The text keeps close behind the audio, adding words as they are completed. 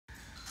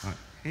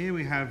Here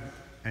we have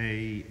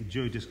a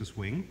geodiscus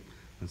wing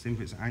that's in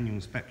for its annual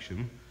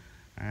inspection,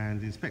 and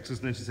the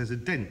inspectors notice there's a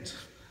dent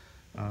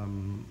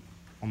on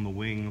the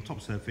wing, top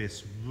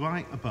surface,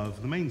 right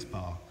above the main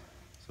spar.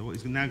 So what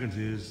he's now going to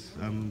do is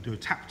do a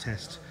tap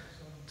test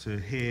to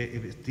hear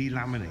if it's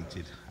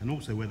delaminated, and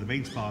also where the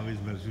main spar is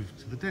relative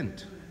to the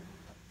dent.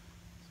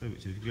 So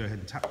Richard, if you go ahead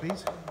and tap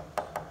please.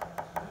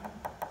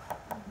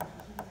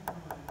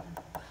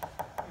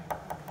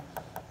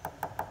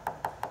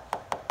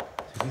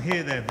 So you can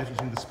hear there the difference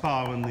between the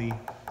spar and the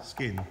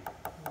skin.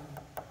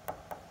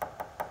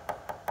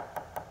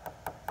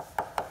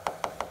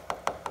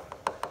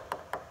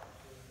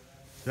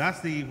 So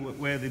that's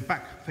where the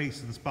back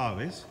face of the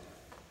spar is.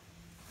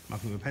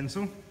 Marking with a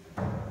pencil.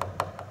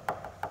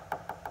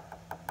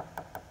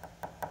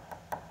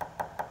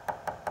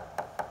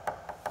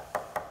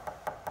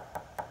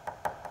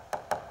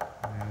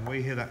 And where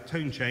you hear that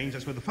tone change,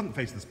 that's where the front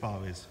face of the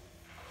spar is.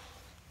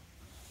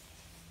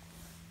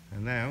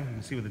 And now you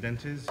can see where the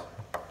dent is.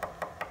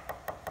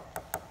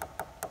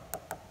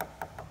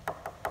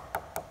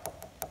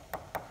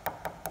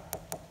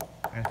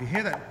 And if you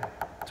hear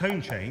that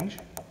tone change,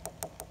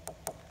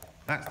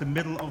 that's the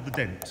middle of the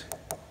dent.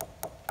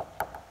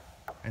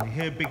 And you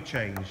hear a big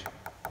change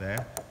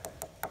there.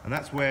 And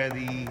that's where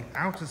the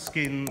outer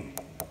skin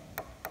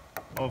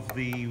of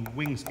the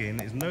wing skin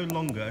is no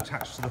longer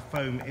attached to the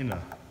foam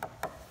inner.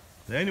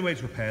 The only way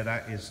to repair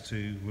that is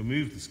to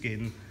remove the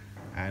skin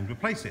and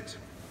replace it.